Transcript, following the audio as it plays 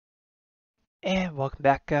And welcome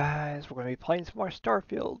back, guys. We're going to be playing some more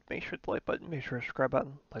Starfield. Make sure to like button, make sure to subscribe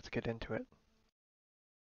button. Let's get into it.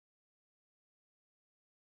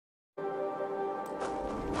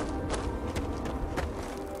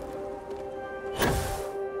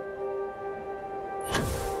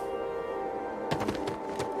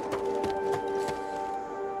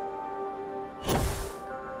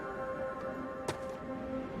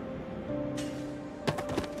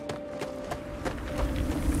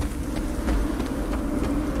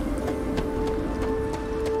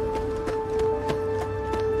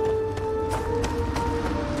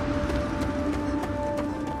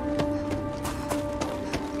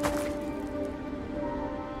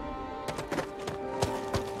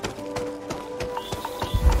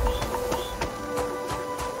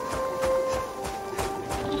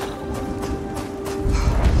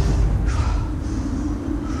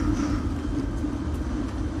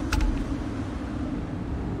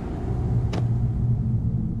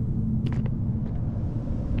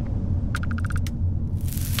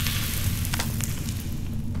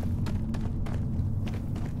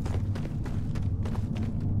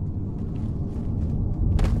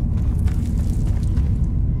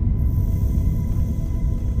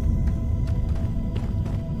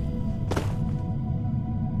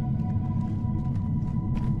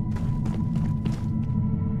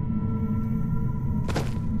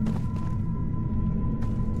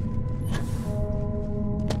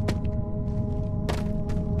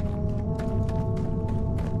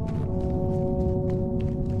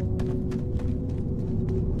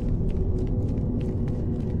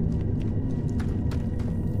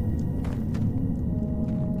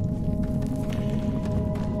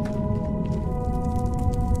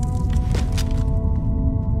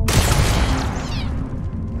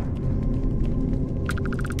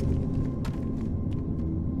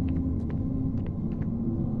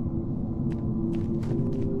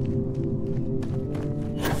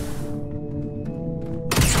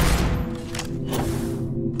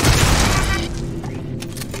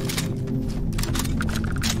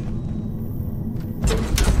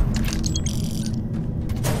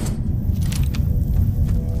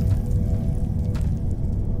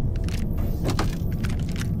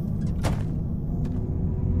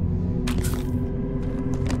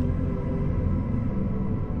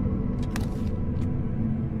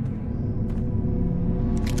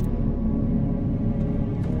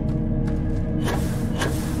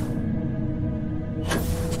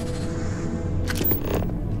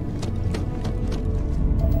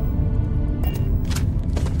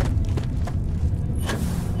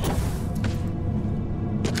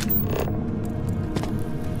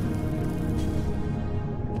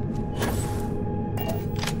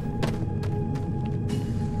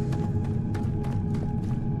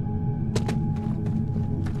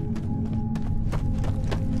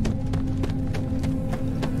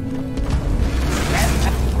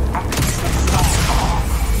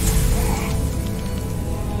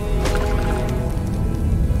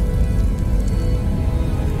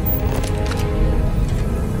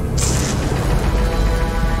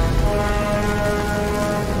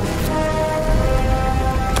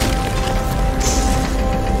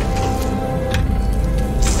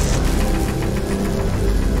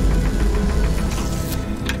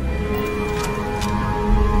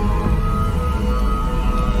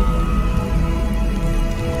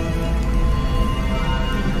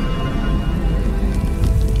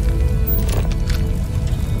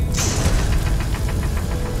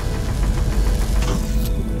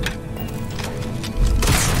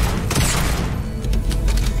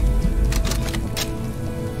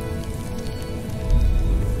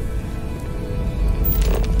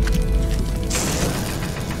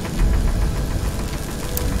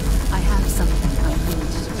 I have something I need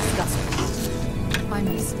to discuss with you. I'm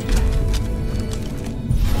listening.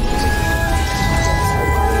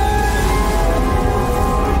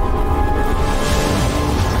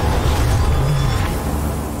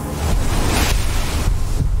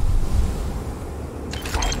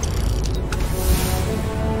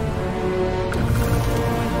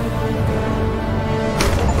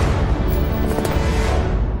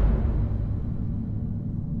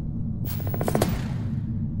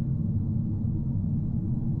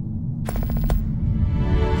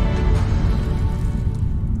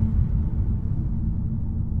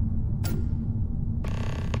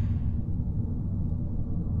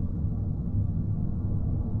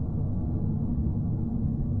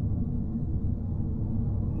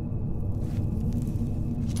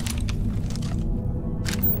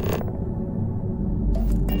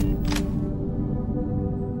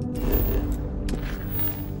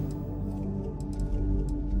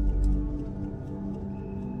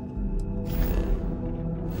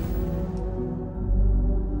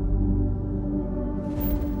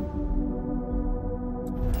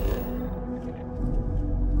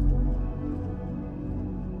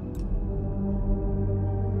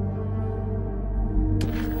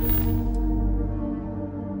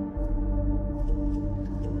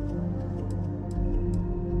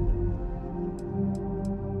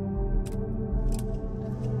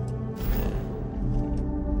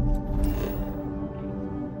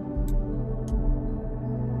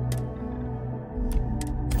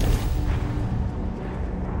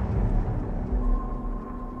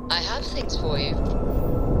 things for you.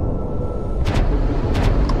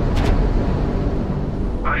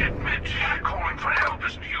 I admit, calling for help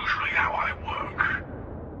isn't usually how I work.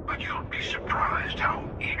 But you'll be surprised how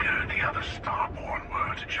eager the other Starborn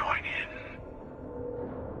were to join in.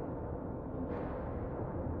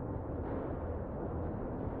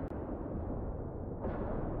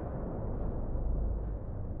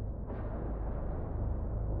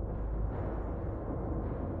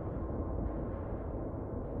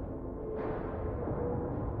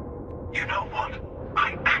 You know what?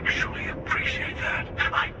 I actually appreciate that.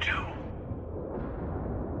 I do.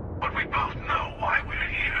 But we both know why we're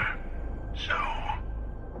here. So,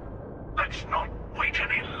 let's not wait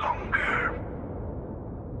any longer.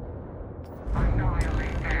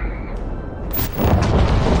 Annihilating.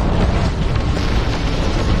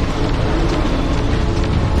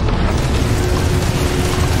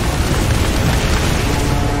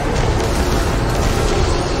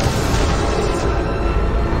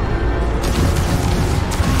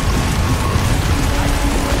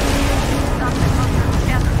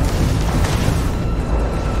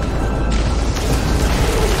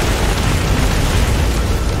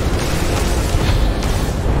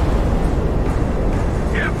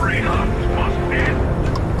 Every hunt must end.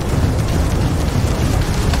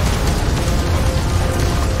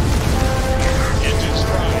 Engines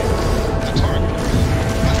fried. The target.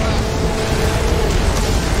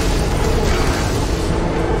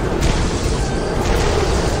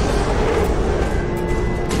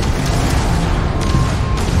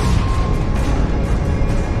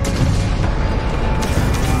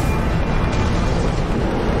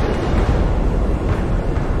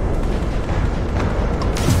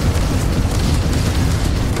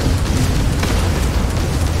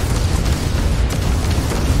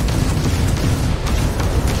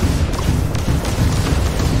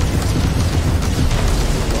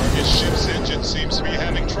 Target ship's engine seems to be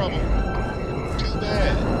having trouble. Too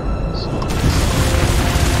bad.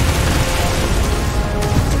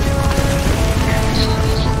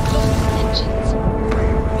 Target has lost engines.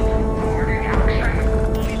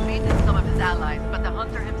 He's beaten some of his allies, but the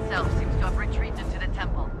hunter himself seems to have retreated to the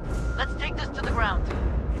temple. Let's take this to the ground.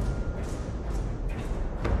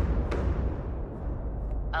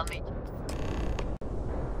 I'll meet you.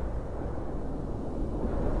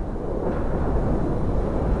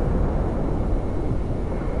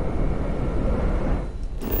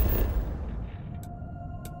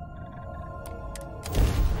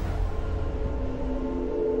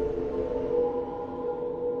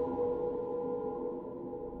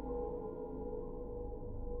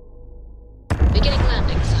 Beginning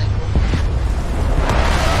landing cycle.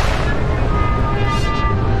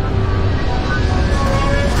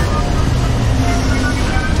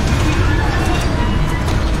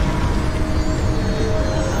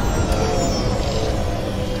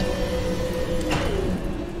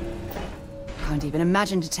 Can't even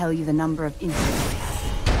imagine to tell you the number of incidents.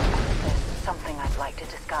 There's something I'd like to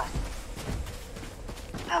discuss.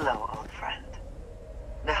 Hello, old friend.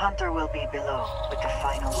 The hunter will be below with the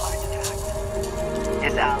final artifact.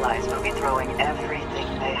 His allies will be throwing everything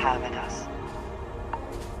they have at us.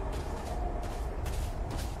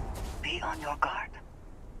 Be on your guard.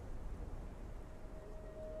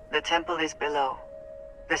 The temple is below.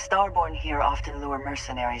 The Starborn here often lure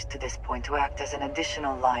mercenaries to this point to act as an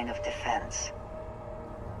additional line of defense.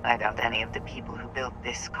 I doubt any of the people who built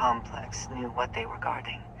this complex knew what they were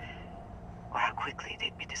guarding, or how quickly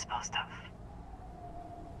they'd be disposed of.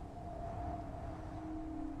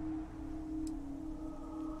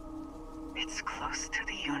 It's close to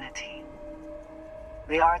the Unity.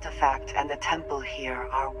 The artifact and the temple here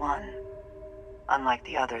are one, unlike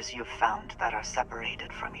the others you've found that are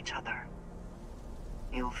separated from each other.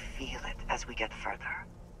 You'll feel it as we get further.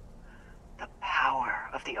 The power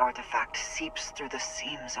of the artifact seeps through the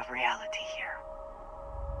seams of reality here.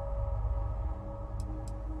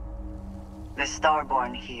 The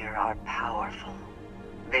Starborn here are powerful.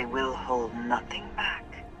 They will hold nothing back.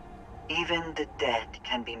 Even the dead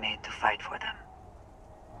can be made to fight for them.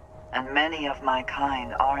 And many of my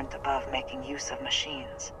kind aren't above making use of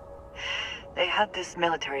machines. They had this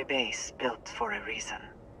military base built for a reason.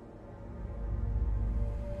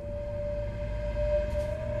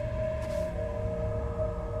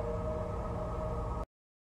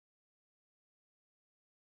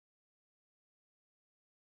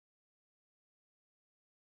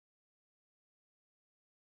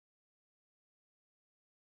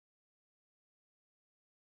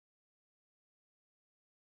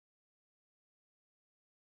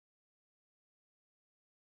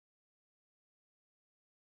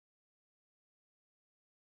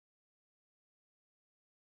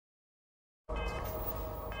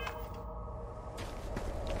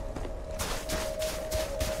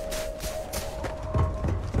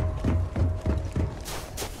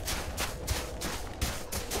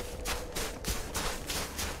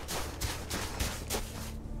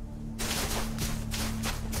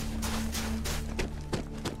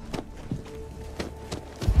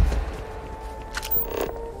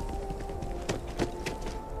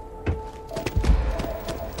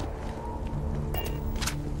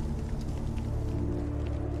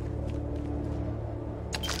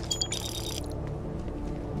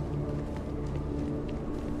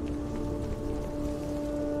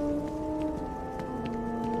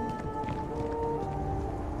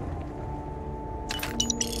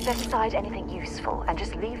 Set aside anything useful and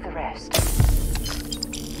just leave the rest.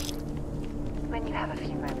 When you have a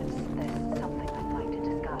few moments, there's something I'd like to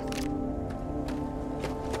discuss.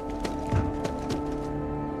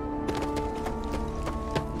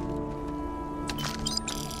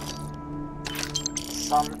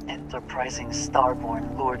 Some enterprising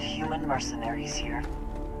Starborn lured human mercenaries here.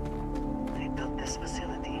 They built this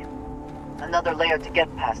facility. Another layer to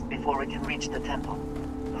get past before we can reach the temple.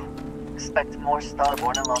 Expect more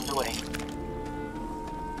Starborn along the way.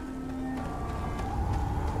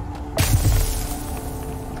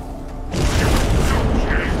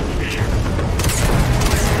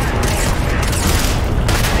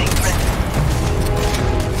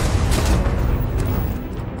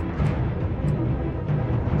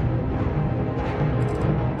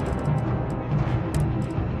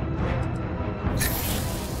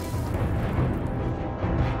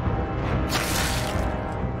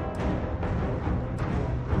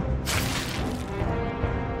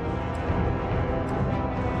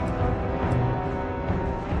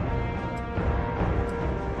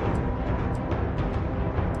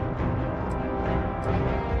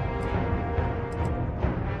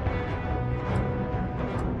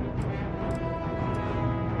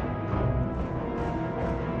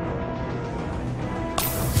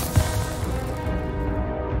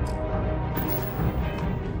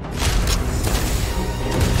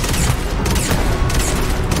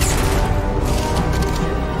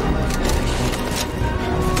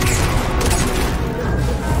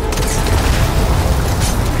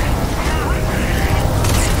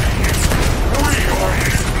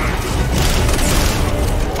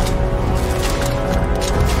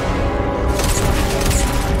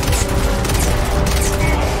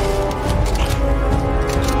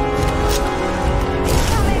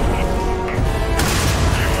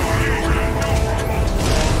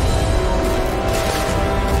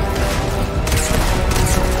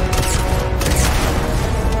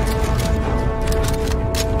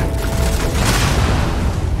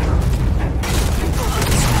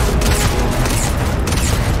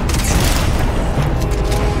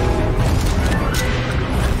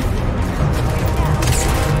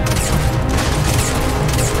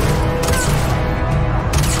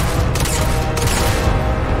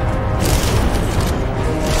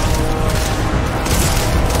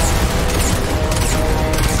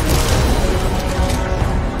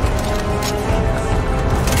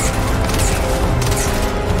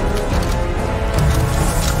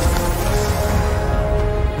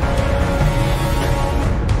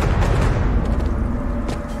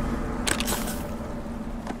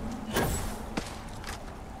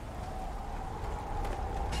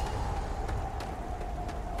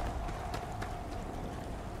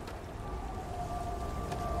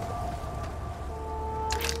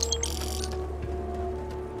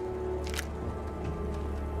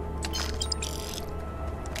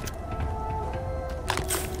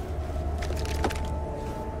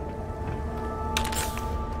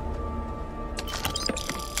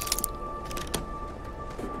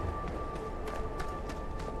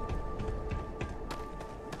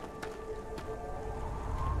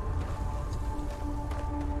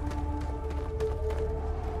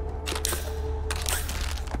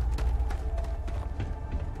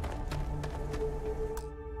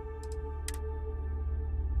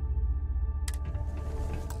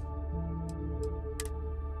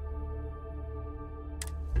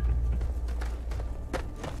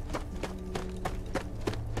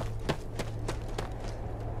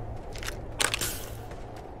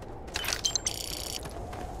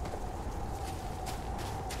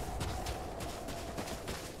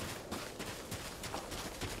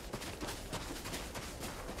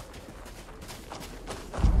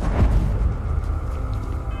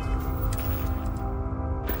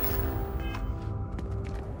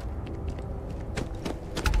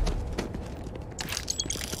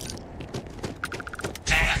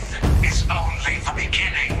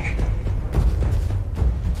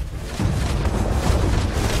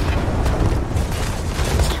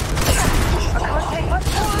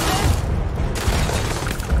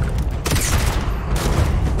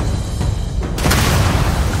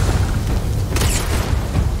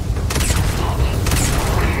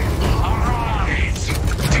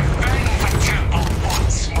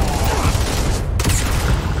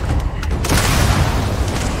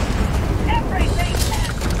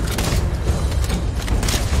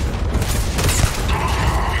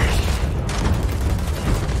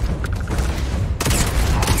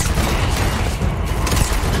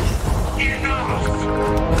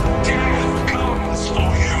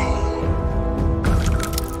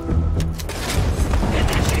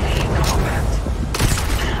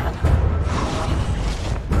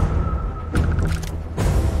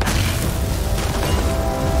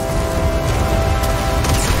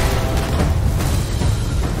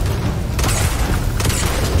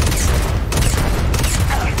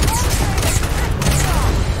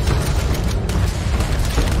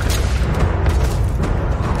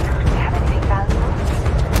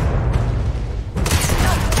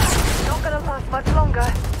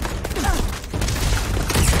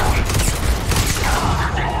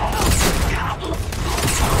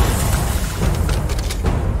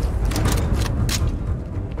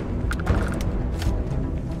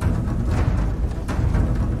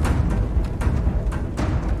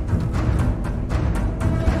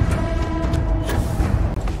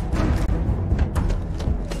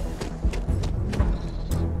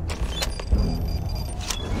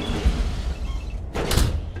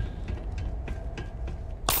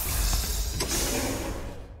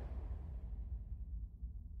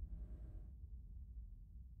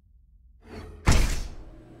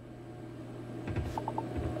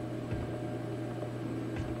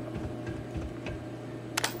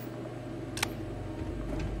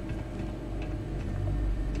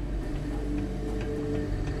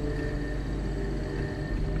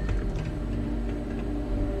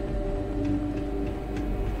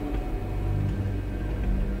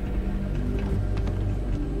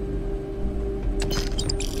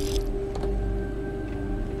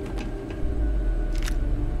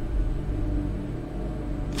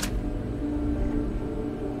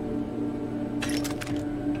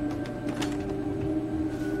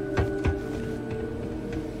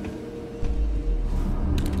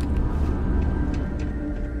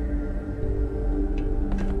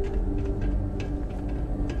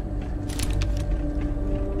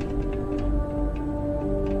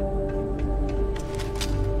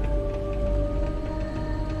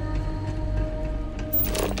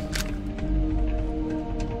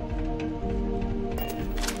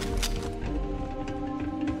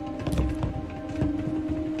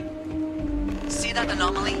 see that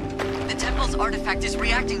anomaly? The temple's artifact is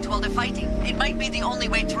reacting to all the fighting. It might be the only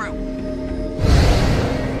way through.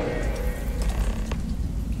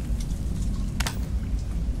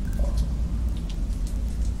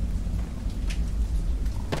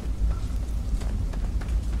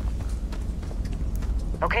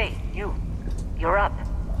 Okay, you're up.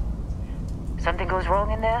 Something goes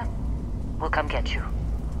wrong in there, we'll come get you.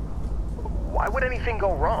 Why would anything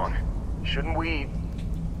go wrong? Shouldn't we...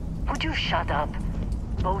 Would you shut up?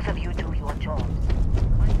 Both of you do your jobs.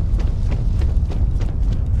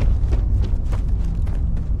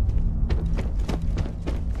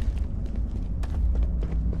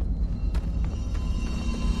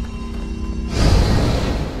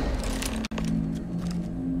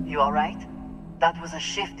 You alright? That was a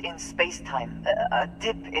shift in space-time, a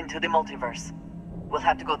dip into the multiverse. We'll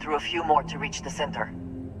have to go through a few more to reach the center.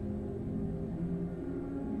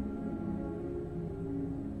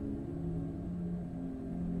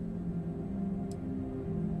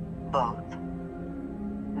 Both.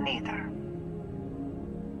 Neither.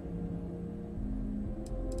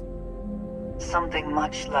 Something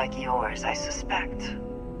much like yours, I suspect.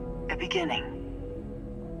 A beginning.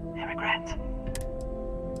 A regret.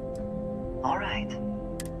 All right.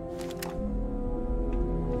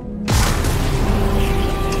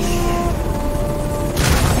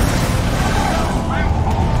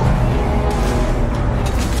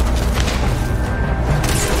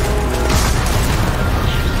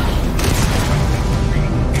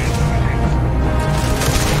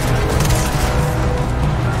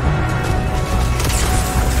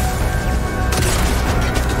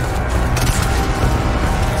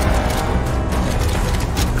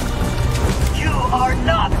 You are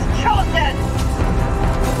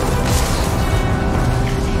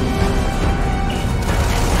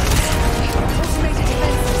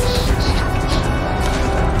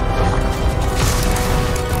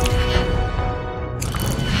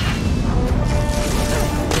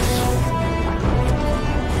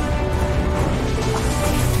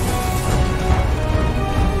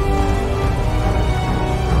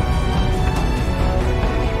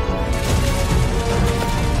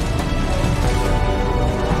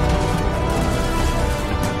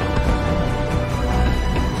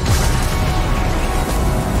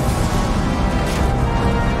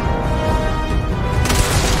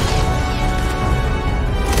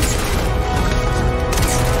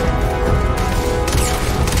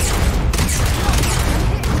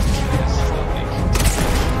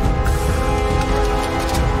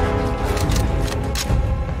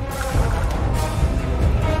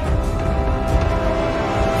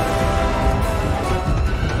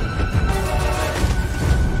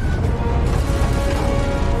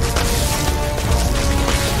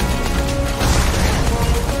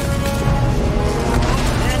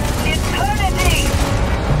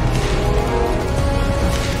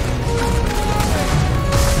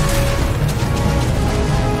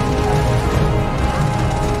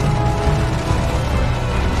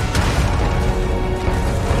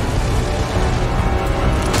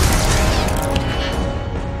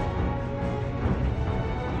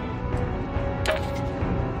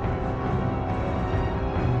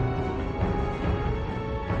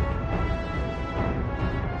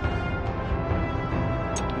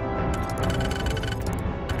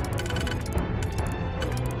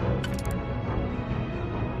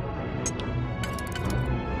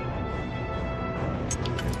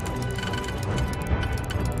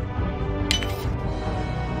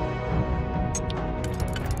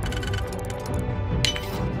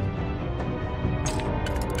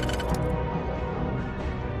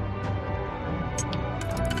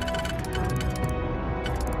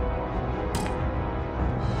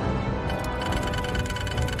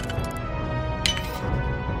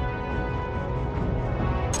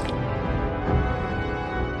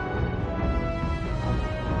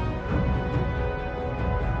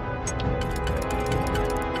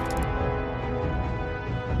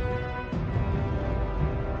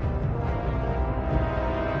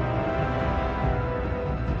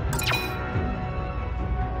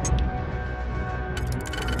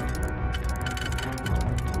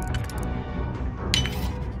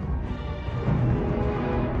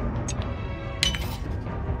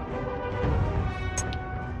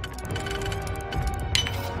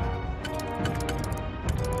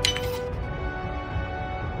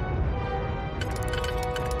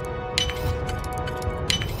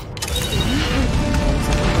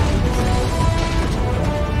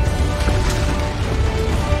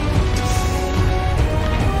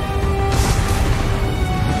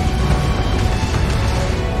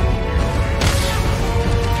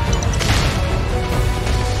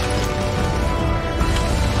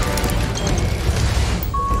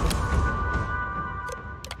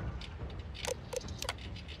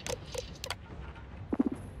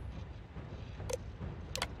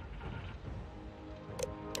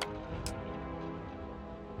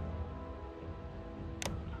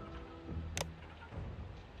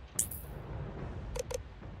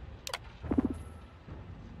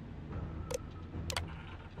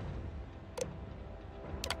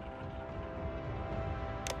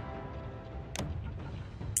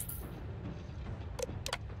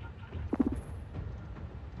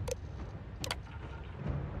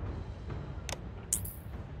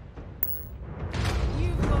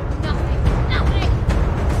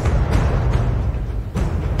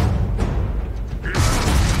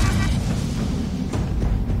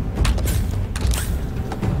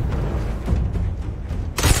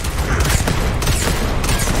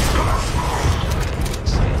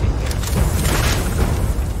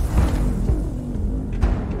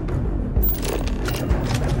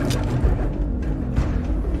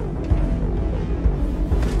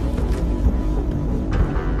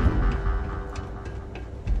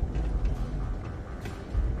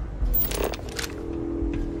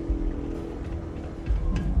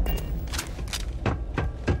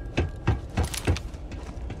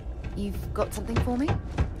got something for me?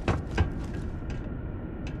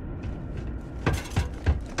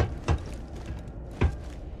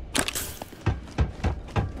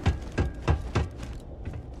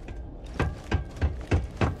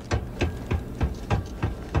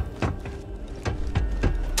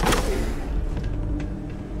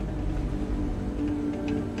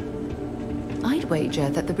 I'd wager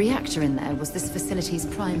that the reactor in there was this facility's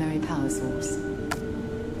primary power source.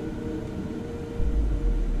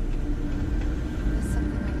 There's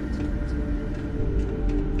something I need to do.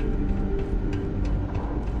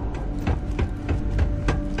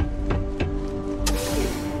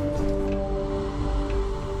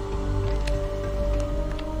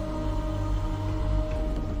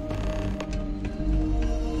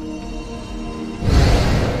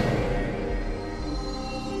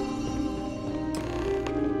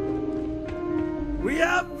 We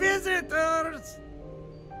have visitors!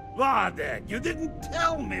 Vadek, you didn't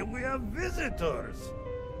tell me we have visitors.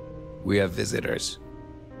 We have visitors.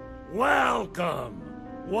 Welcome!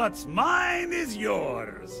 What's mine is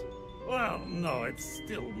yours. Well, no, it's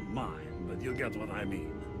still mine, but you get what I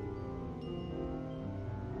mean.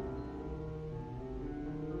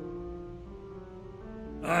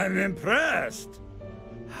 I'm impressed.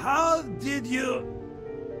 How did you...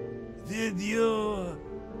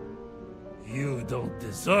 You don't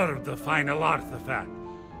deserve the final artifact.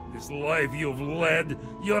 This life you've led,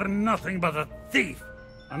 you're nothing but a thief,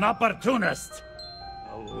 an opportunist,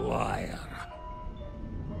 a liar.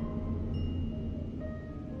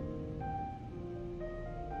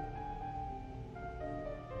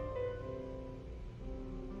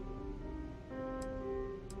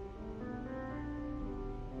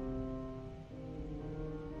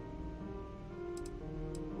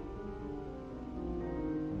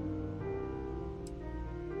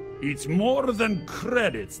 It's more than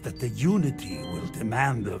credits that the Unity will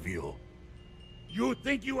demand of you. You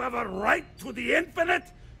think you have a right to the infinite?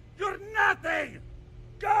 You're nothing!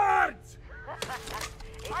 Guards!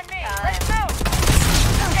 On me! Let's move!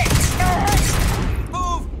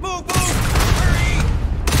 Move! Move! Move! Hurry!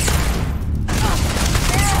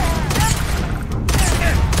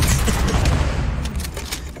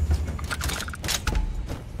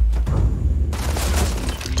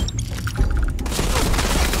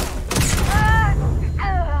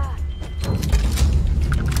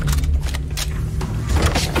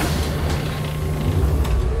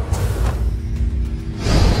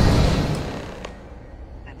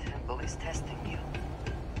 The temple is testing you.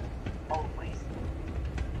 Always.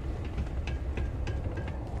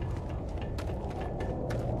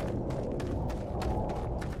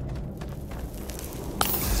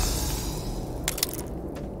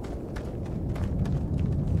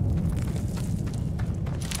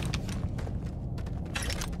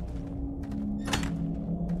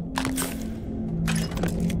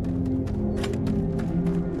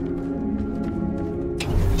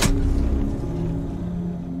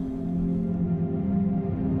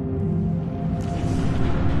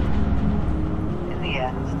 In the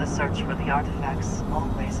end, the search for the artifacts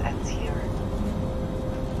always ends here.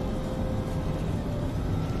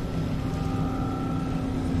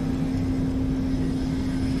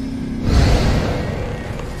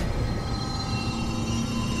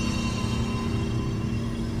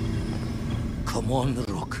 Come on,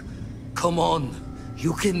 Rook. Come on.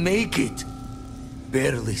 You can make it.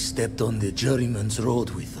 Barely stepped on the juryman's road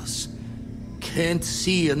with us. Can't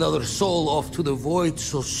see another soul off to the void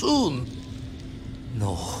so soon.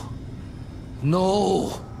 No.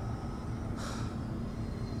 No.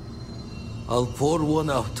 I'll pour one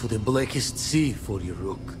out to the blackest sea for you,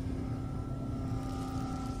 Rook.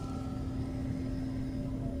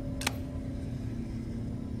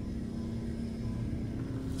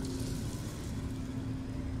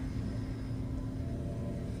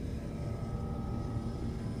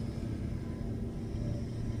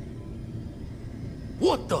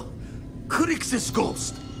 What the? Crix's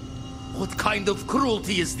ghost? What kind of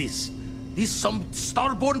cruelty is this? This some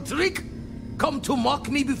starborn trick? Come to mock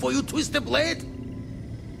me before you twist the blade?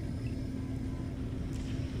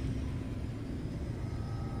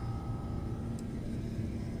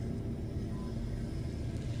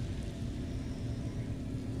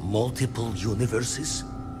 Multiple universes?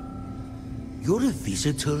 You're a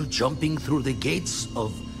visitor jumping through the gates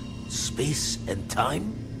of space and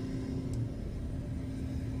time?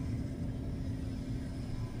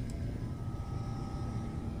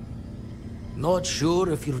 Not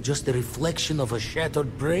sure if you're just a reflection of a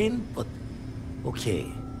shattered brain, but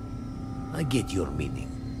okay. I get your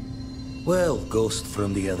meaning. Well, ghost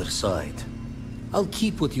from the other side. I'll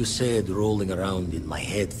keep what you said rolling around in my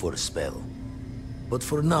head for a spell. But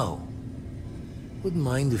for now, Wouldn't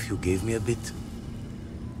mind if you gave me a bit.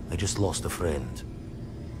 I just lost a friend.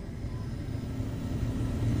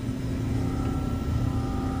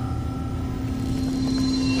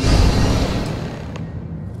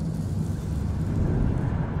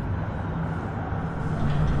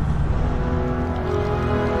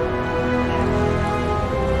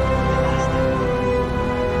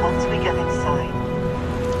 Once we get inside,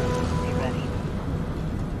 be ready.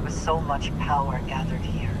 With so much power gathered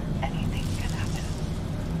here, anything can happen.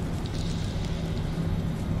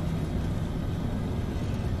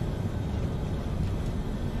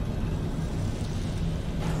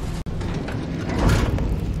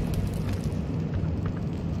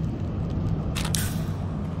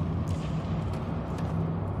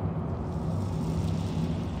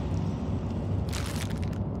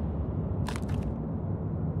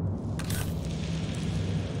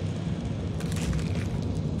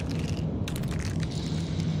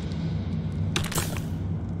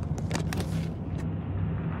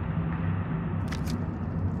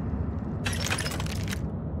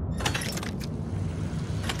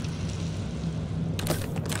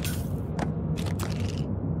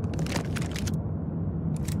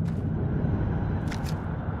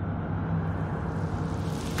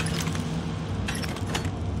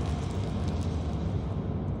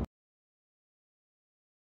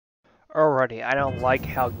 Alrighty, I don't like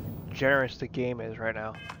how generous the game is right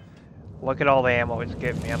now. Look at all the ammo it's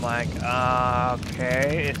giving me. I'm like,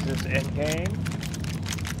 okay, is this endgame?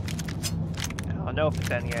 I don't know if it's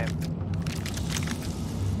endgame.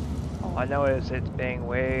 All I know is it's being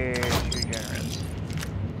way too generous.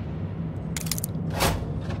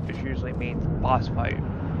 Which usually means boss fight.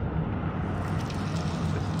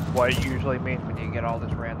 This is what it usually means when you get all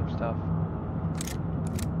this random stuff.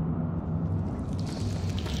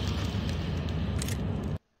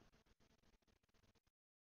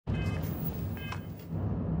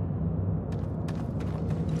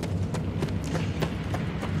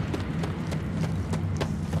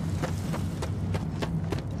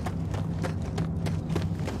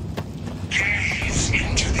 Gaze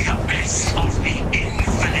into the abyss of the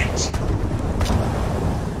infinite.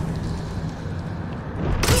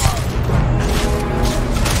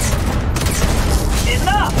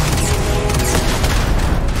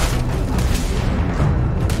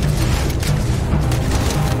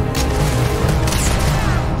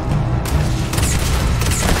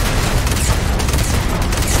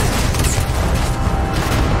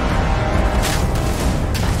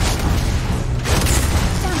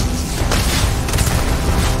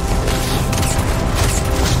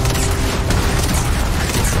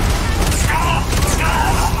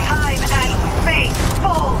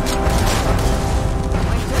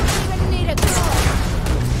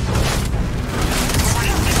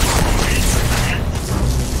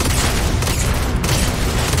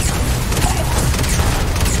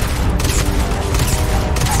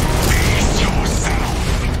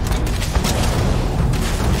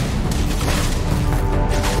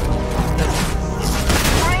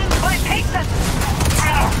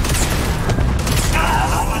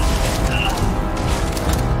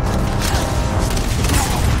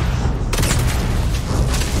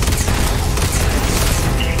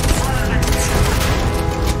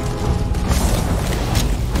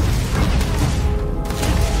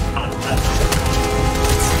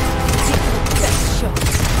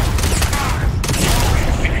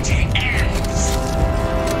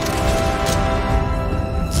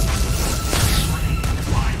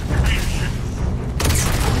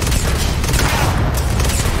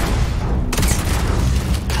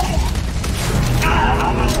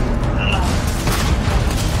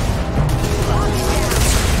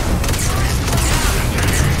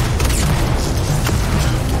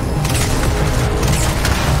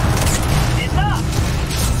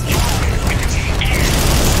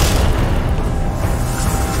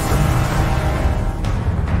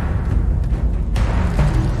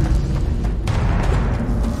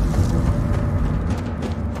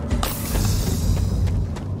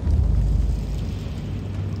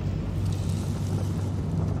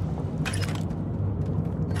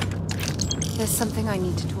 There's something I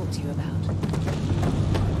need to talk to you about.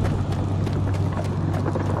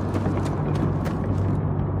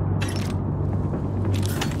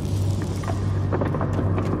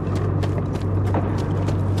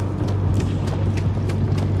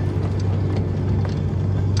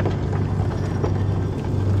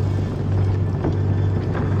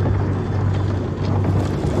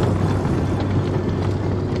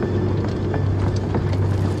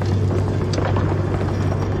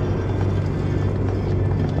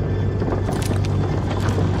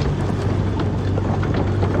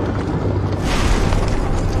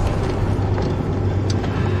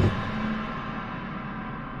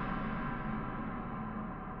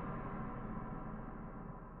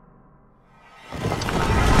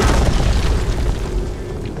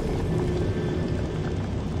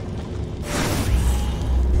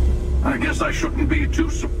 I guess I shouldn't be too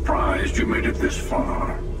surprised you made it this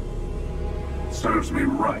far. Serves me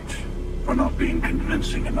right for not being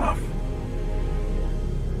convincing enough.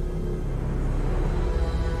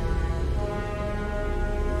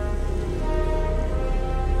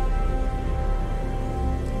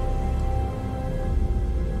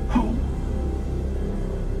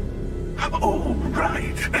 Oh,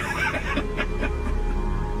 right.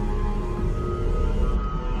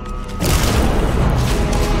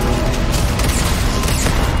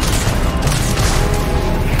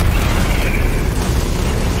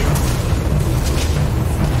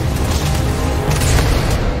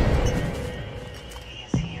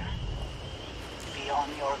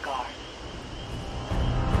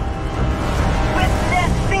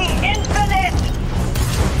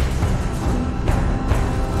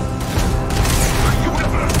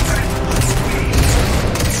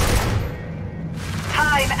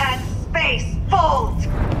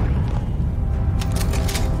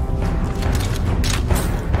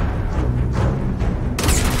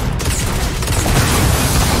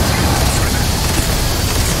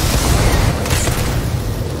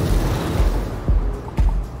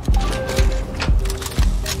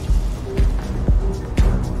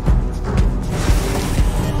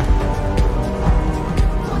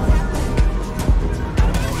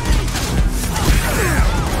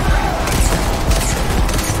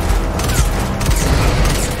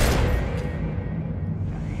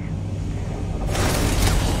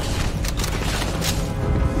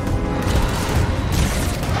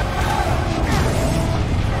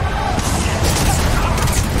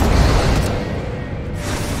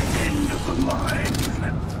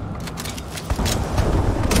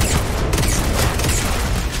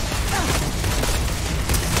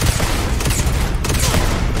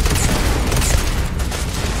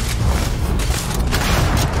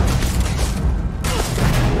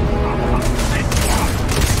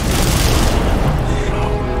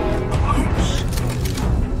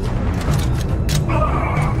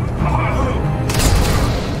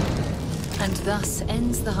 Thus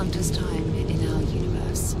ends the Hunter's time in our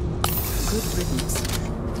universe. Good riddance.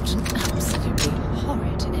 What an absolutely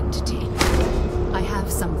horrid entity. I have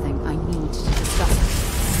something I need to discuss.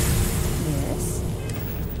 Yes?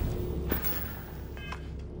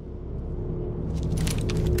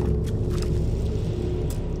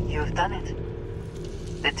 You've done it.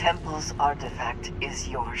 The temple's artifact is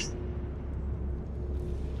yours.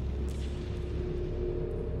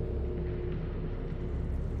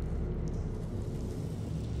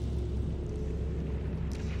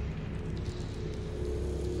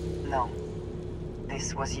 No.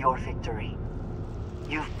 This was your victory.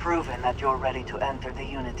 You've proven that you're ready to enter the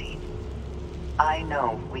Unity. I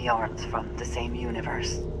know we aren't from the same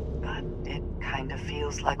universe, but it kind of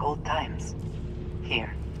feels like old times.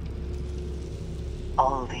 Here.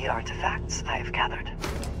 All the artifacts I've gathered.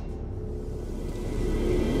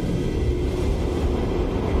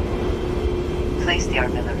 Place the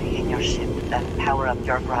artillery in your ship, then power up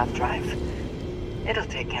your grav drive. It'll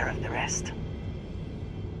take care of the rest.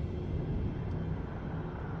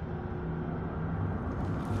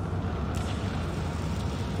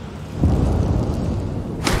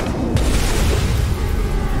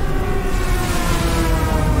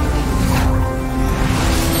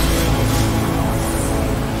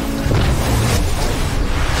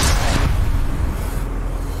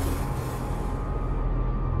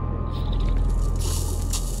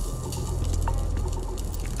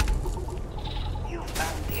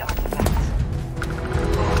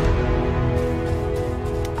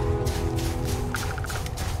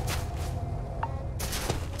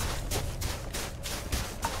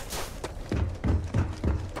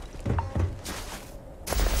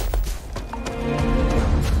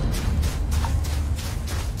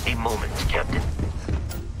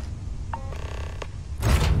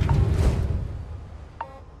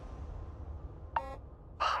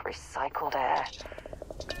 Recycled air.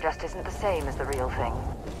 Just isn't the same as the real thing.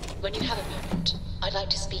 When you have a moment, I'd like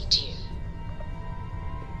to speak to you.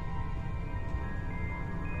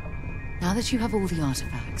 Now that you have all the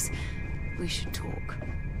artifacts, we should talk.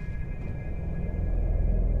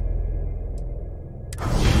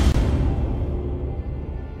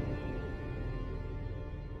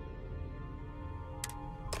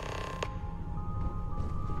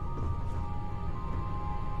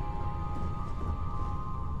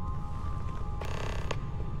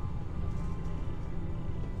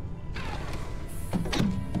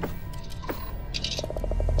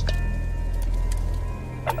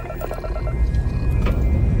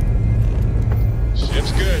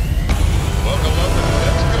 Ship's good.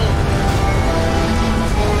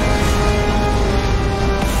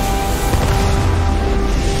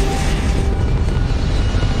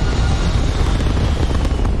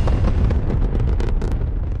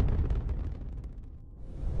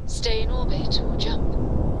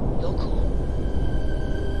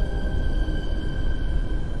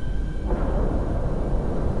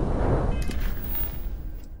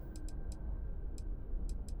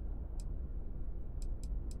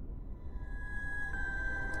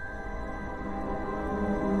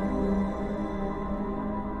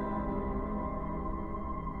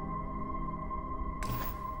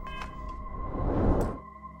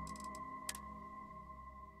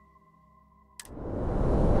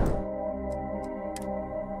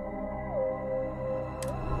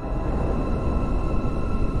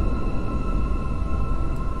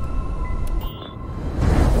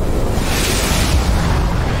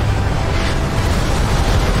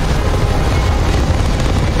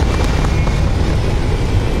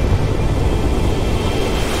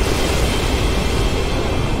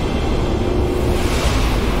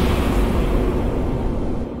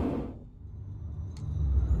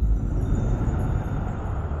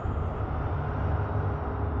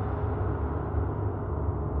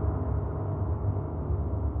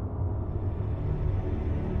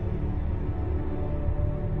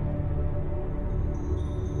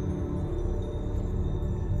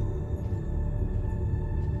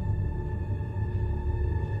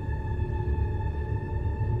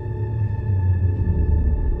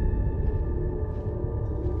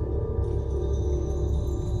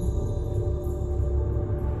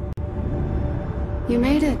 You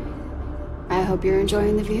made it. I hope you're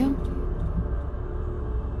enjoying the view.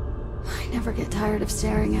 I never get tired of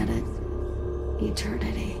staring at it.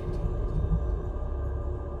 Eternity.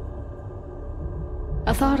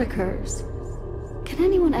 A thought occurs. Can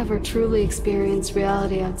anyone ever truly experience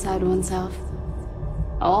reality outside oneself?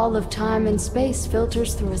 All of time and space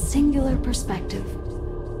filters through a singular perspective.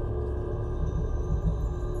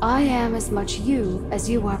 I am as much you as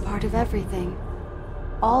you are part of everything.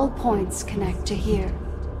 All points connect to here.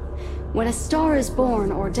 When a star is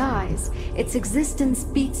born or dies, its existence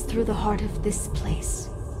beats through the heart of this place,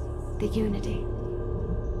 the Unity.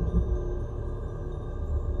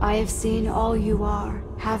 I have seen all you are,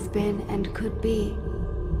 have been, and could be.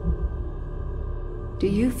 Do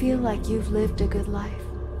you feel like you've lived a good life?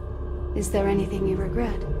 Is there anything you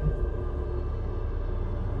regret?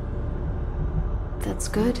 That's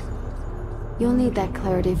good. You'll need that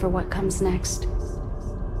clarity for what comes next.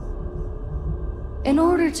 In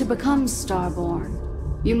order to become Starborn,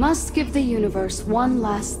 you must give the universe one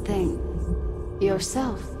last thing.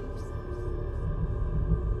 Yourself.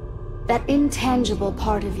 That intangible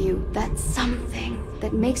part of you, that something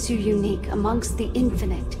that makes you unique amongst the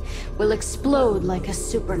infinite, will explode like a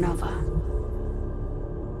supernova.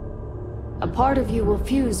 A part of you will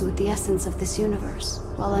fuse with the essence of this universe,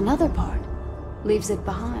 while another part leaves it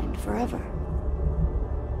behind forever.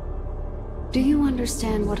 Do you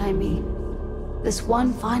understand what I mean? This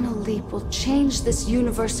one final leap will change this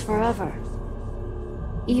universe forever,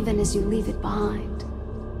 even as you leave it behind.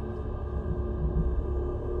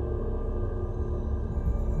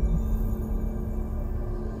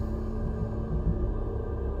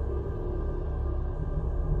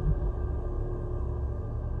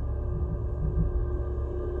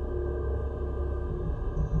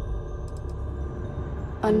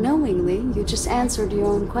 Unknowingly, you just answered your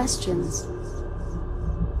own questions.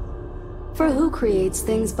 For who creates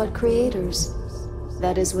things but creators?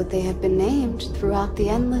 That is what they have been named throughout the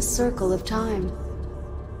endless circle of time.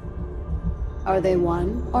 Are they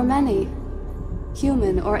one or many?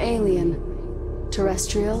 Human or alien?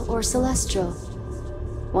 Terrestrial or celestial?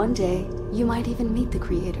 One day, you might even meet the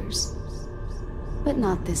creators. But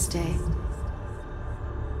not this day.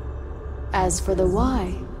 As for the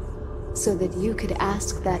why, so that you could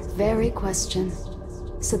ask that very question,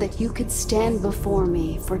 so that you could stand before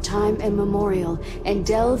me for time immemorial and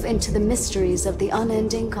delve into the mysteries of the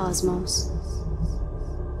unending cosmos.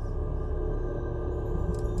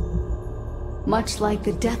 Much like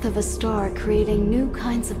the death of a star creating new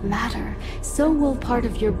kinds of matter, so will part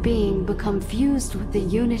of your being become fused with the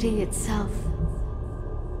Unity itself.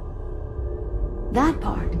 That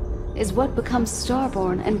part is what becomes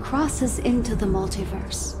Starborn and crosses into the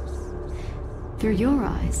multiverse. Through your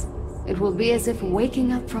eyes, it will be as if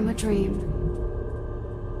waking up from a dream.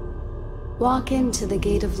 Walk into the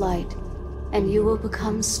gate of light, and you will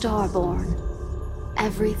become Starborn.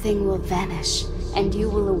 Everything will vanish, and you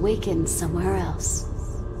will awaken somewhere else.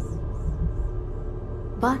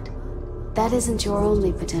 But that isn't your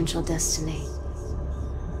only potential destiny.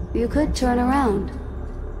 You could turn around,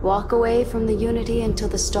 walk away from the Unity until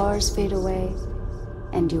the stars fade away,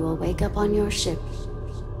 and you will wake up on your ship,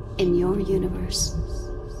 in your universe.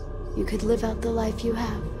 You could live out the life you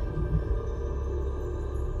have.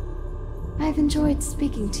 I've enjoyed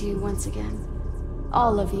speaking to you once again.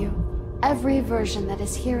 All of you. Every version that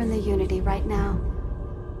is here in the Unity right now.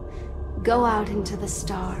 Go out into the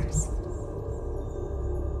stars.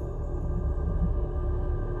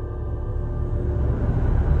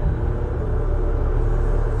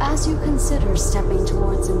 As you consider stepping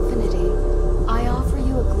towards infinity, I offer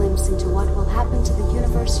you a glimpse into what will happen to the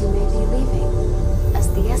universe you may be leaving,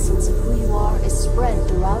 as the essence of who you are is spread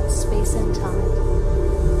throughout space and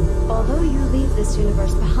time. Although you leave this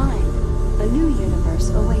universe behind, a new universe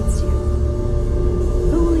awaits you.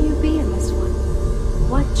 Who will you be in this one?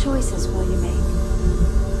 What choices will you make?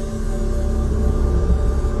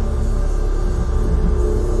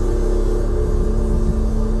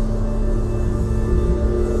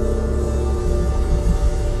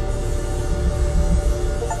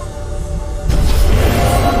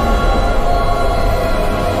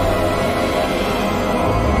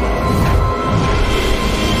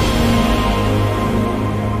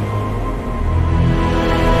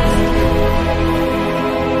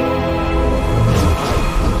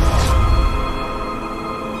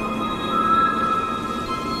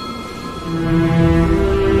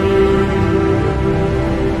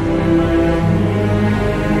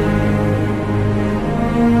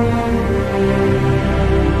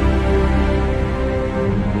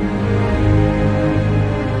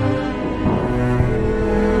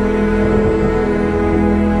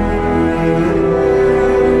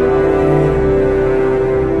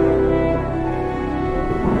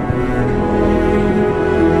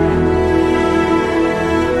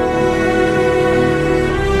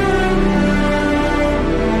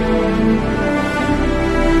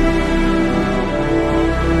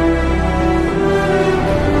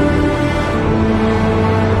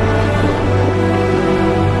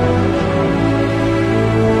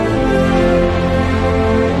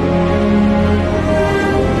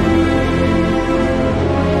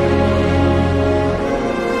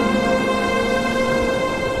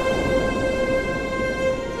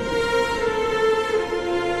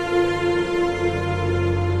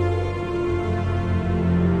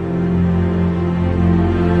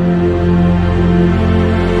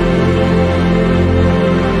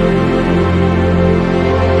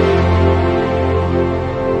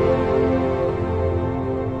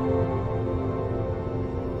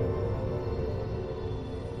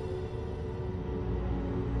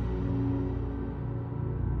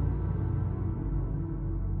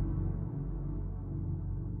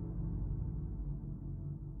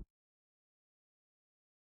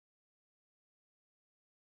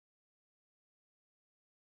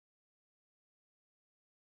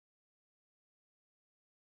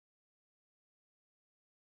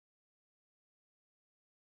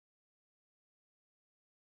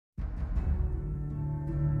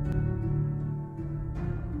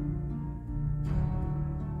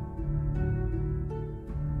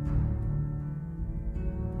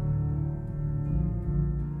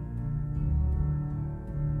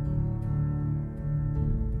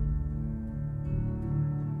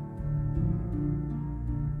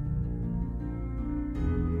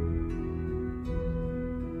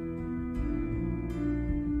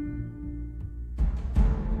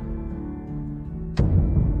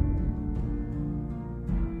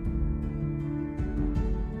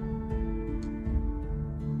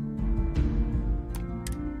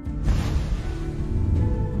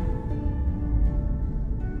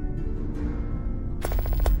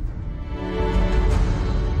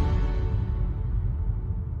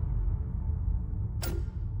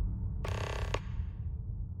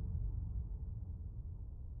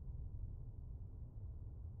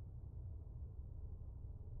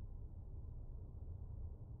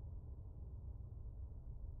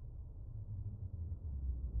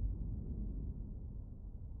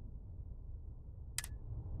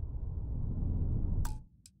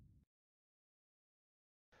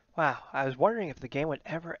 Wow, I was wondering if the game would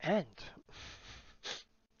ever end.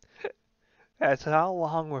 That's how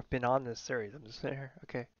long we've been on this series. I'm just there.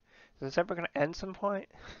 Okay. Is this ever going to end some point?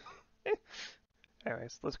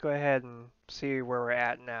 Anyways, let's go ahead and see where we're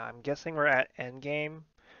at now. I'm guessing we're at endgame,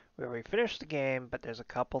 where we finished the game, but there's a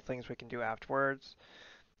couple things we can do afterwards.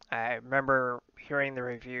 I remember hearing the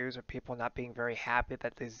reviews of people not being very happy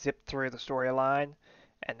that they zipped through the storyline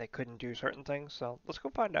and they couldn't do certain things, so let's go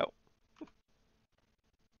find out.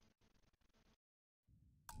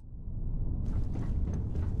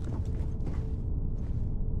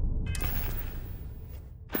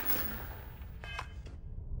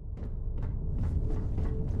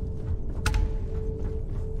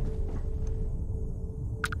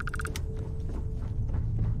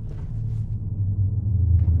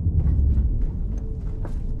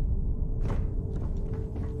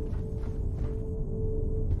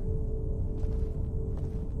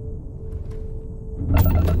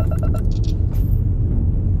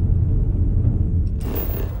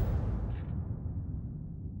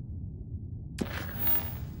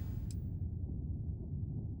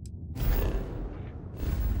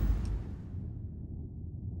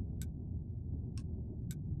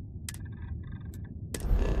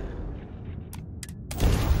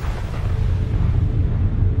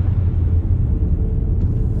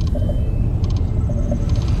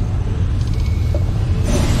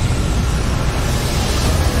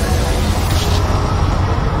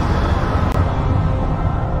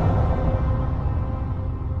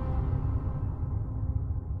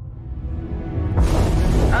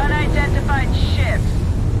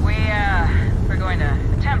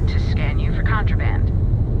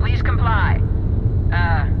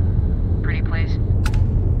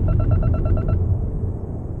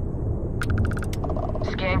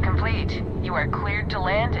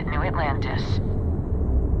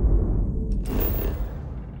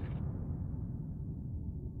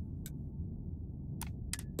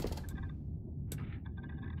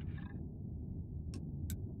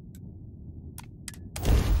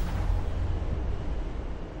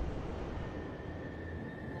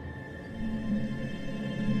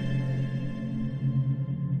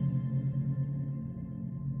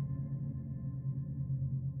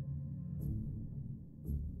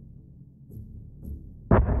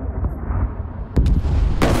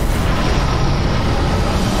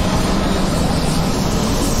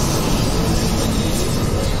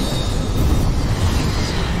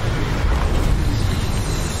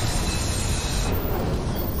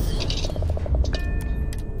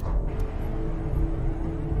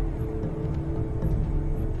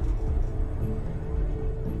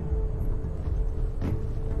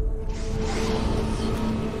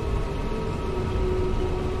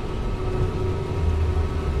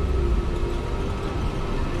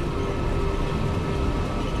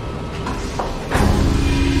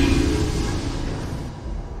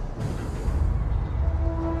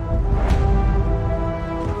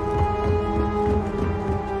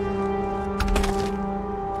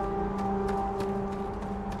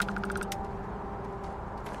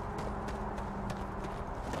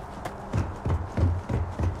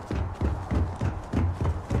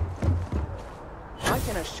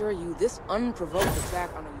 Assure you, this unprovoked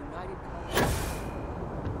attack on a united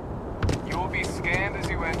country. You will be scanned as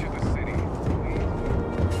you enter the city.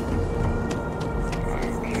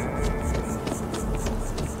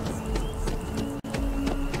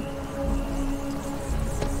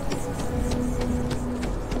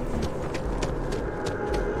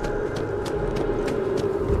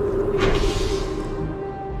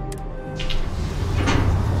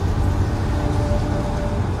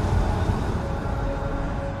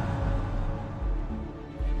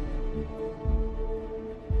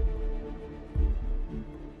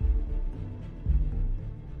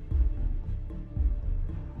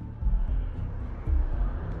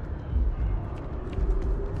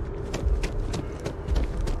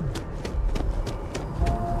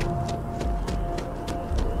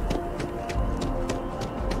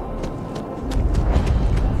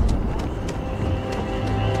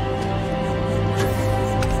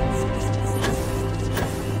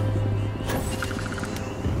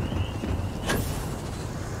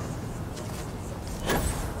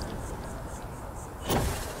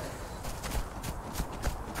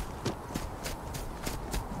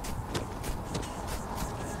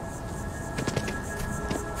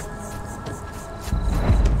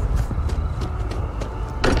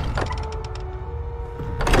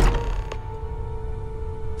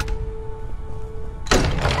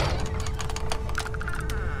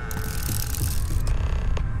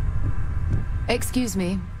 Excuse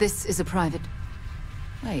me, this is a private...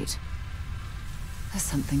 Wait. There's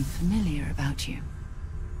something familiar about you.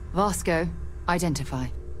 Vasco, identify.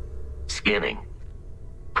 Scanning.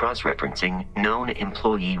 Cross-referencing known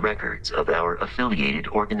employee records of our affiliated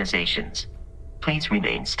organizations. Please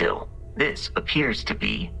remain still. This appears to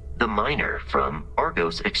be the miner from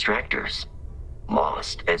Argos Extractors.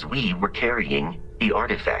 Lost as we were carrying the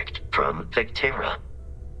artifact from Vectera.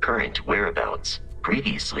 Current whereabouts,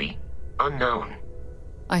 previously unknown.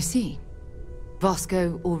 I see.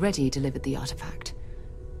 Vasco already delivered the artifact.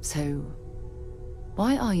 So,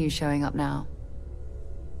 why are you showing up now?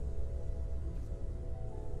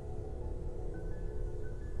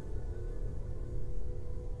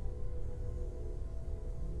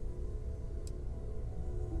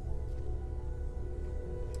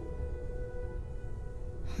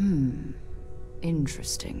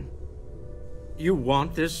 Interesting. You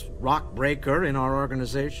want this rock breaker in our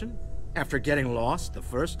organization? After getting lost the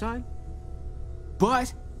first time?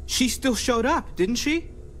 But she still showed up, didn't she?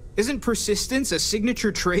 Isn't persistence a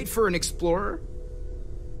signature trait for an explorer?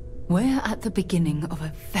 We're at the beginning of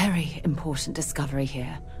a very important discovery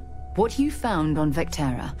here. What you found on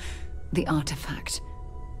Vectera, the artifact.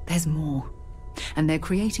 There's more. And they're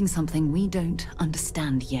creating something we don't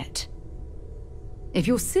understand yet. If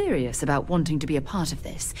you're serious about wanting to be a part of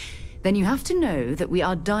this, then you have to know that we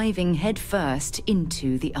are diving headfirst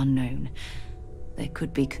into the unknown. There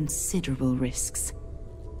could be considerable risks.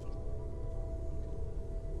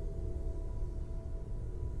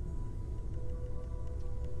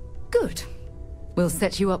 Good. We'll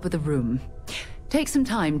set you up with a room. Take some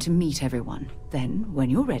time to meet everyone. Then, when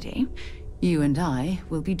you're ready, you and I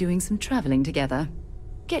will be doing some traveling together.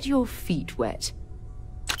 Get your feet wet.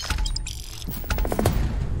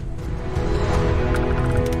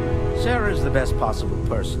 Sarah's the best possible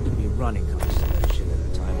person to be running Constellation at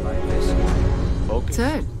a time like this. Focus.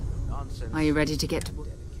 So, are you ready to get to...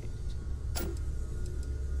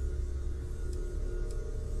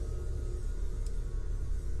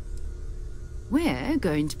 We're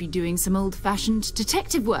going to be doing some old-fashioned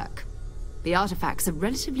detective work. The artifacts are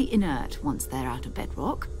relatively inert once they're out of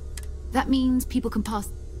bedrock. That means people can pass...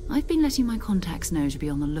 I've been letting my contacts know to be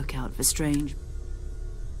on the lookout for strange...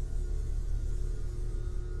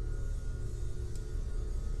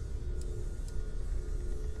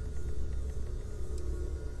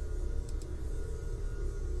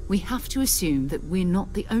 We have to assume that we're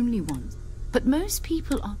not the only ones. But most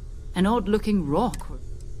people are... An odd-looking rock.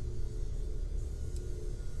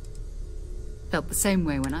 Felt the same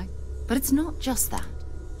way when I... But it's not just that.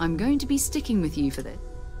 I'm going to be sticking with you for this.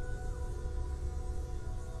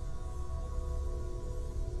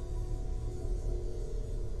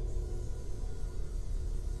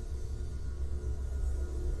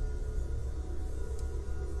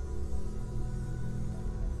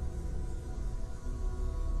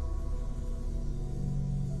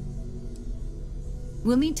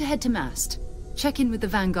 We'll need to head to Mast. Check in with the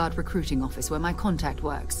Vanguard recruiting office where my contact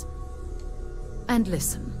works. And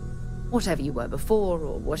listen, whatever you were before,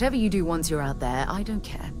 or whatever you do once you're out there, I don't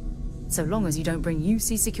care. So long as you don't bring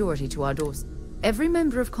UC security to our doors. Every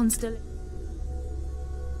member of Constellation...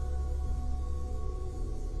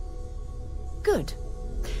 Good.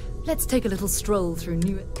 Let's take a little stroll through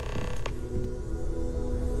New...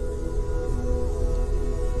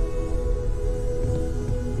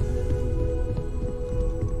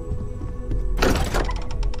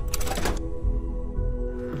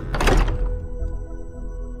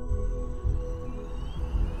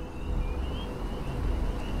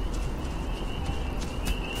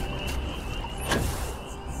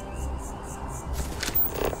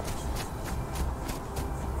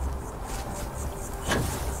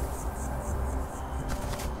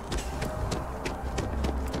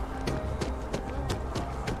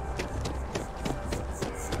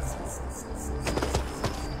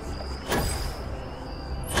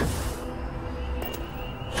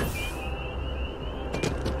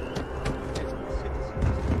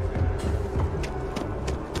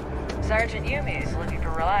 Sergeant Yumi is looking for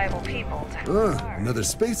reliable people to... Another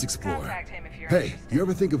space explorer. Hey, you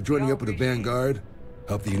ever think of joining up with the Vanguard?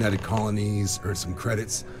 Help the United Colonies, earn some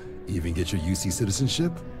credits, even get your UC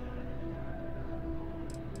citizenship?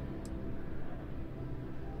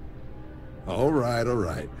 All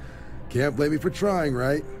right. Can't blame me for trying,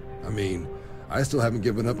 right? I mean, I still haven't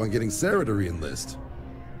given up on getting Sarah to re-enlist.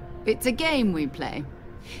 It's a game we play.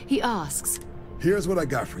 He asks. Here's what I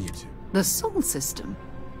got for you two. The Sol system?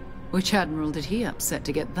 Which admiral did he upset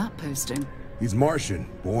to get that posting? He's Martian,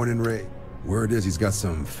 born and raised. Word is he's got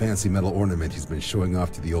some fancy metal ornament he's been showing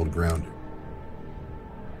off to the old grounder.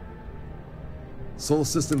 Sol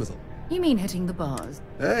system is... You mean hitting the bars?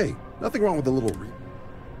 Hey, nothing wrong with a little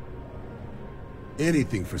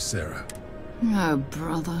Anything for Sarah. Oh,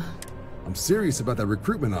 brother. I'm serious about that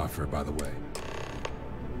recruitment offer, by the way.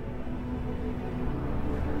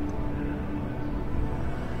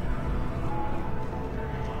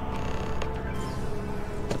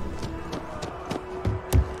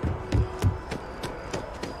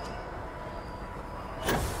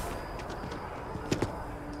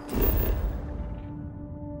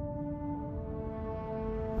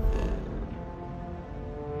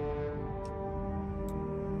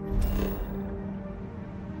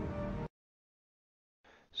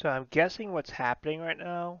 So I'm guessing what's happening right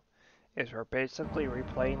now is we're basically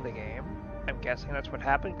replaying the game. I'm guessing that's what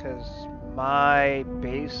happened because my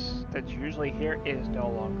base that's usually here is no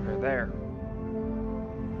longer there.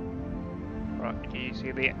 Do you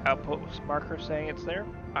see the outpost marker saying it's there?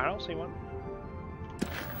 I don't see one.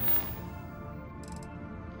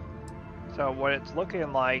 So what it's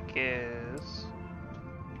looking like is...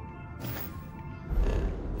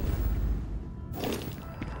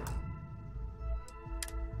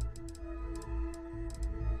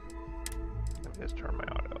 Let me just turn my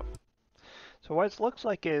auto off. So what it looks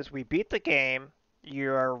like is we beat the game,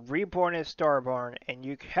 you are reborn as Starborn, and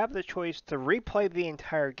you have the choice to replay the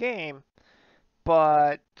entire game,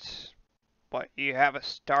 but you have a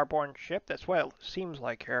Starborn ship? That's what it seems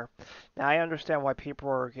like here. Now I understand why people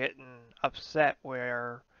are getting upset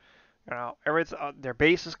where, you know, everything, their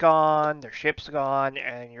base is gone, their ship's gone,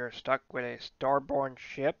 and you're stuck with a Starborn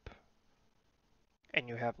ship, and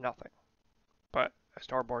you have nothing but a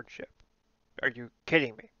Starborn ship. Are you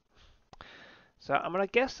kidding me? So I'm going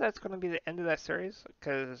to guess that's going to be the end of that series,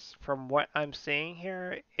 because from what I'm seeing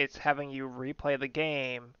here, it's having you replay the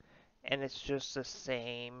game, and it's just the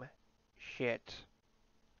same shit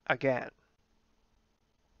again.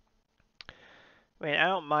 I mean, I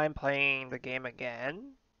don't mind playing the game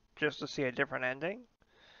again, just to see a different ending,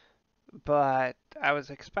 but I was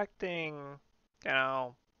expecting, you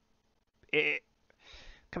know, it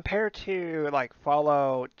compared to like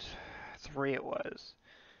Fallout 3 it was,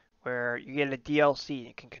 where you get a DLC,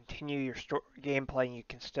 you can continue your gameplay, and you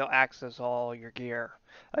can still access all your gear.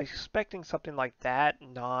 I was expecting something like that,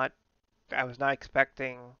 I was not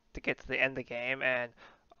expecting to get to the end of the game, and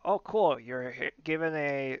oh cool, you're given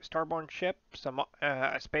a Starborn ship,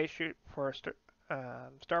 a spacesuit for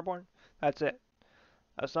Starborn, that's it.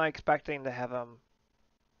 I was not expecting to have them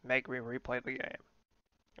make me replay the game,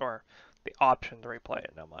 or the option to replay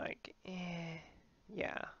it, and I'm like,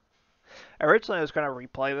 yeah. Originally, I was going to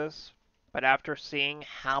replay this, but after seeing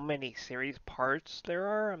how many series parts there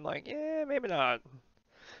are, I'm like, maybe not.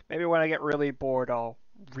 Maybe when I get really bored, I'll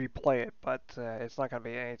replay it, but it's not going to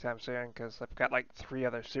be anytime soon because I've got like 3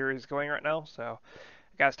 other series going right now, so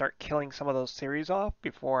I got to start killing some of those series off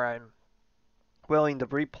before I'm willing to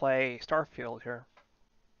replay Starfield here.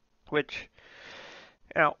 Which,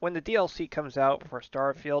 you know, when the DLC comes out for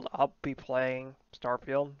Starfield, I'll be playing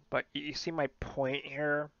Starfield, but you see my point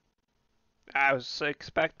here? I was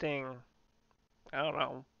expecting, I don't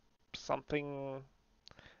know, something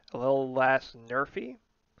a little less nerfy.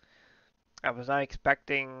 I was not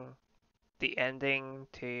expecting the ending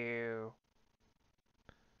to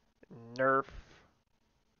nerf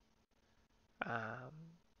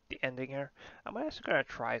the ending here. I'm actually going to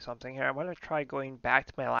try something here. I'm going to try going back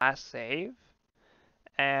to my last save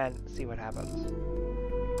and see what happens.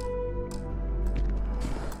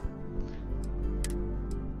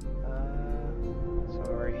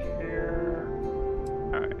 So we're here.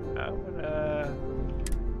 Alright, I'm going to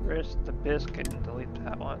risk the biscuit and delete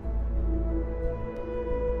that one.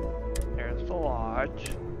 There's the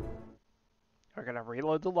lodge. We're going to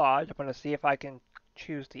reload the lodge. I'm going to see if I can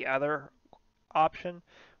choose the other option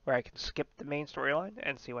where I can skip the main storyline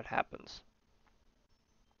and see what happens.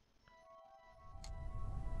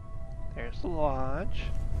 There's the lodge.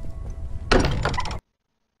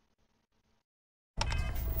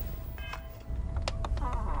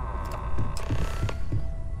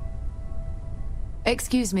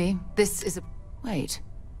 Excuse me, this is a... Wait.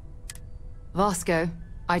 Vasco,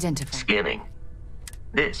 identify. Scanning.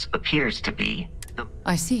 This appears to be the...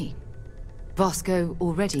 I see. Vasco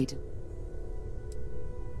already...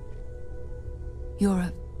 You're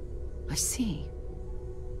a... I see.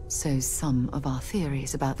 So some of our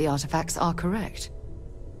theories about the artifacts are correct.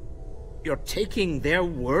 You're taking their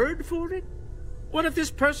word for it? What if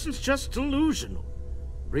this person's just delusional?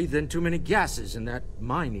 Breathed in too many gases in that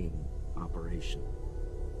mining operation.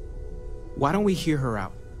 Why don't we hear her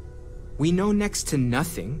out? We know next to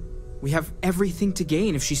nothing. We have everything to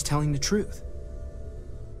gain if she's telling the truth.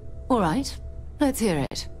 All right, let's hear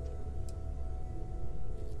it.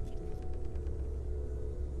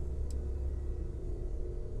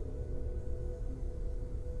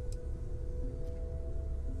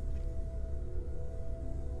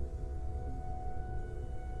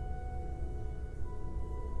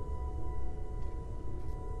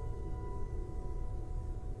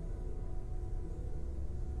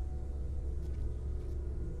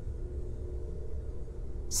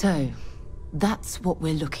 So, that's what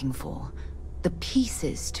we're looking for. The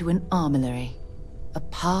pieces to an armillary. A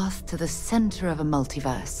path to the center of a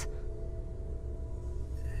multiverse.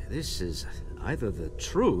 This is either the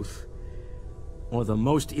truth, or the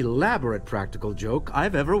most elaborate practical joke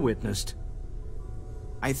I've ever witnessed.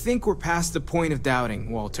 I think we're past the point of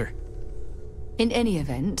doubting, Walter. In any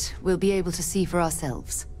event, we'll be able to see for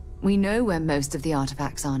ourselves. We know where most of the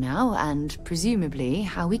artifacts are now, and presumably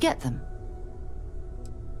how we get them.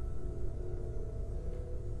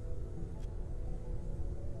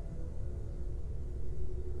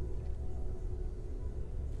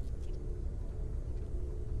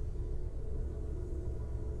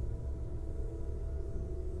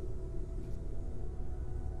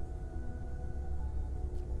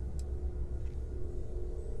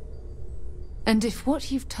 And if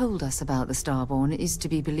what you've told us about the Starborn is to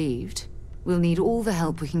be believed, we'll need all the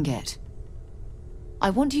help we can get. I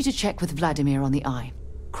want you to check with Vladimir on the Eye.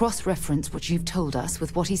 Cross-reference what you've told us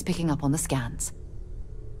with what he's picking up on the scans.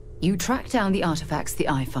 You track down the artifacts the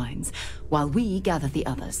Eye finds, while we gather the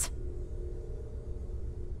others.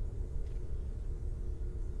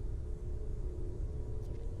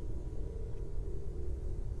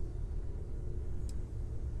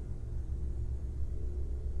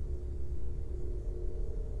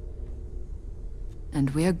 And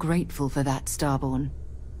we're grateful for that, Starborn.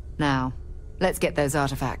 Now, let's get those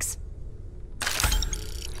artifacts.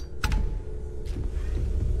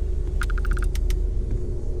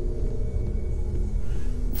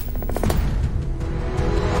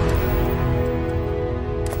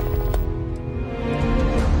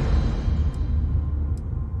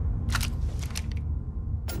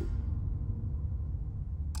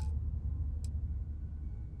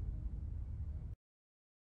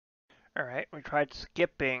 Alright, we tried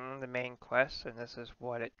skipping the main quest, and this is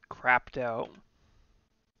what it crapped out.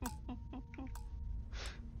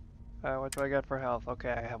 What do I get for health?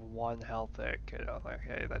 Okay, I have 1 health tick.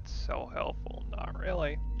 Okay, that's so helpful. Not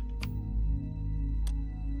really.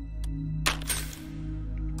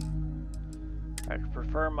 I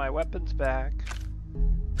prefer my weapons back.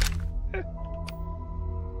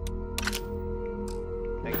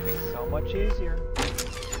 Makes things so much easier.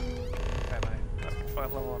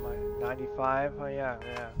 What level am I? 95? Oh yeah.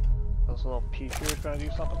 Those little pea shoots gonna do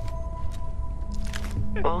something?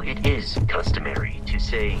 Well, it is customary to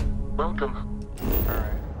say, welcome.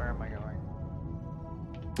 Alright, where am I going?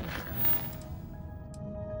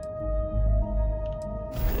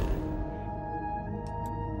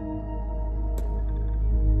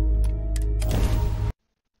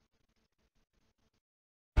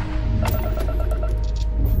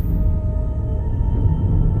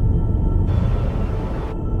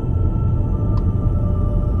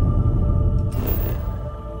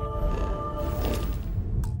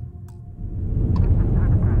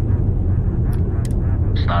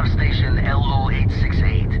 Station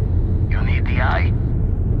LO868. You need the Eye?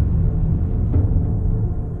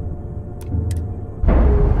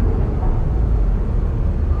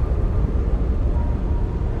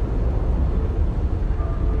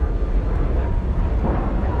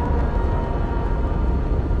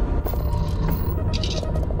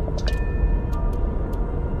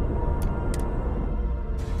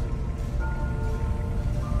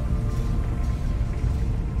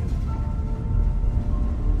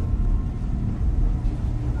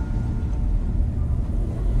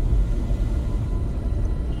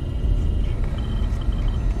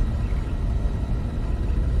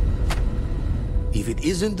 If it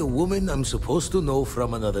isn't the woman I'm supposed to know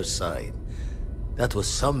from another side, that was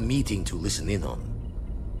some meeting to listen in on.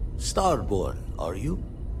 Starborn, are you?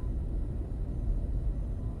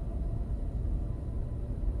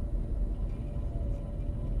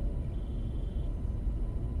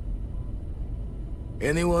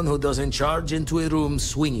 Anyone who doesn't charge into a room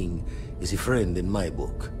swinging is a friend in my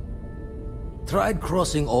book. Tried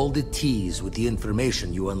crossing all the T's with the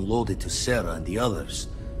information you unloaded to Sarah and the others.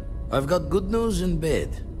 I've got good news and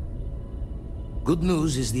bad. Good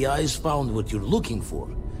news is the Eyes found what you're looking for.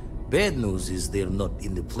 Bad news is they're not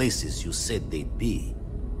in the places you said they'd be.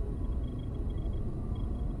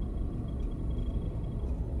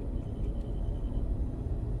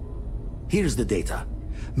 Here's the data.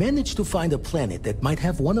 Managed to find a planet that might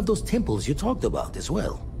have one of those temples you talked about as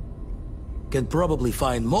well. Can probably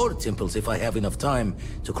find more temples if I have enough time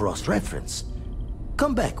to cross-reference.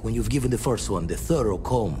 Come back when you've given the first one the thorough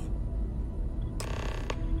comb.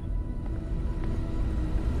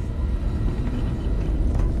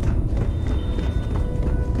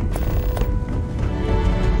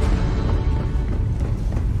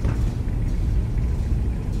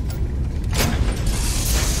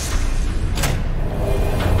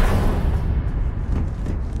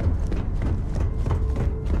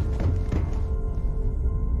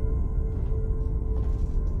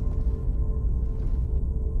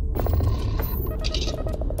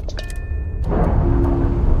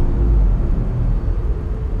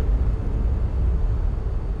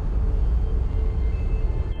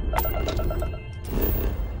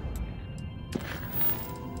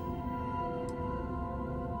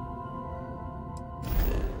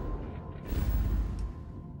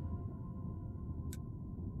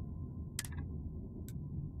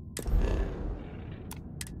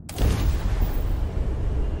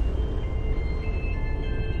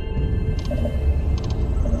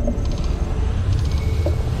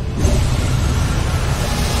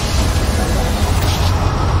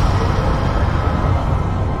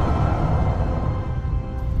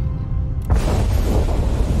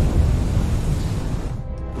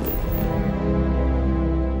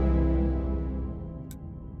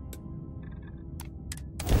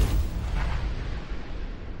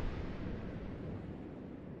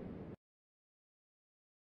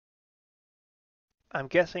 I'm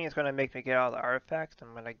guessing it's going to make me get out of the artifact.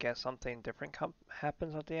 I'm going to guess something different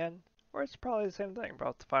happens at the end. Or it's probably the same thing. We're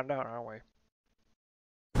about to find out, aren't we?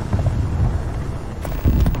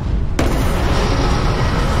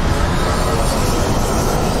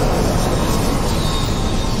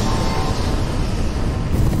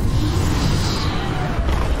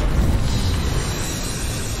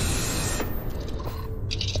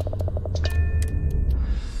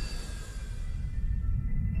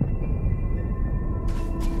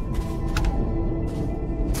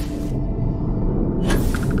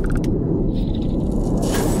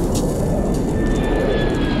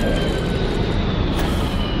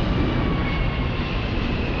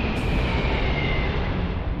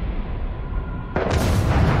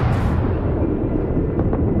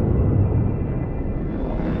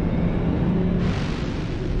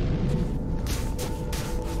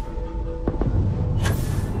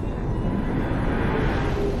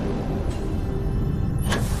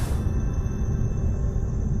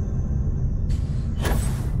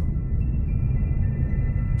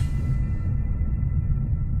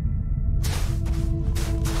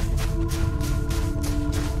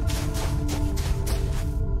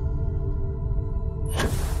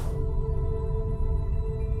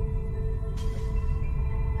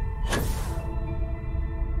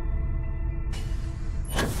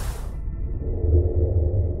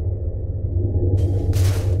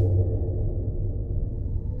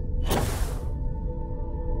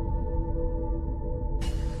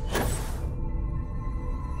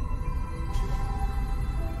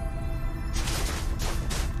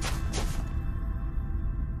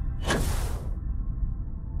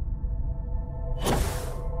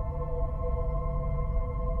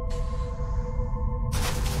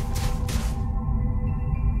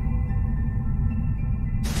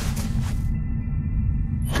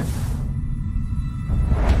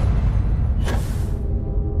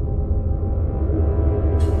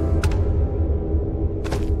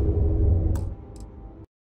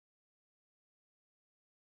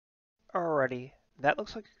 Alrighty, that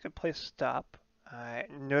looks like a good place to stop. I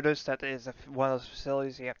noticed that it is one of those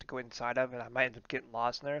facilities you have to go inside of, and I might end up getting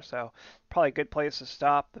lost in there, so probably a good place to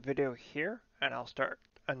stop the video here, and I'll start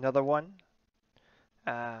another one.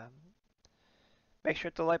 Um, Make sure to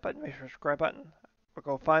hit the like button, make sure to subscribe button. We'll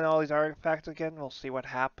go find all these artifacts again, we'll see what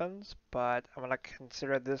happens, but I'm going to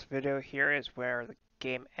consider this video here is where the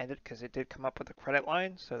game ended, because it did come up with a credit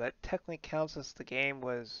line, so that technically counts as the game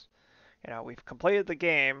was, we've completed the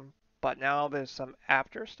game, but now there's some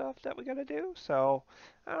after stuff that we gotta do, so,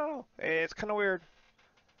 I don't know, it's kind of weird.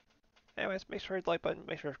 Anyways, make sure to hit the like button,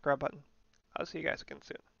 make sure to subscribe button. I'll see you guys again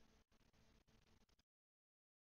soon.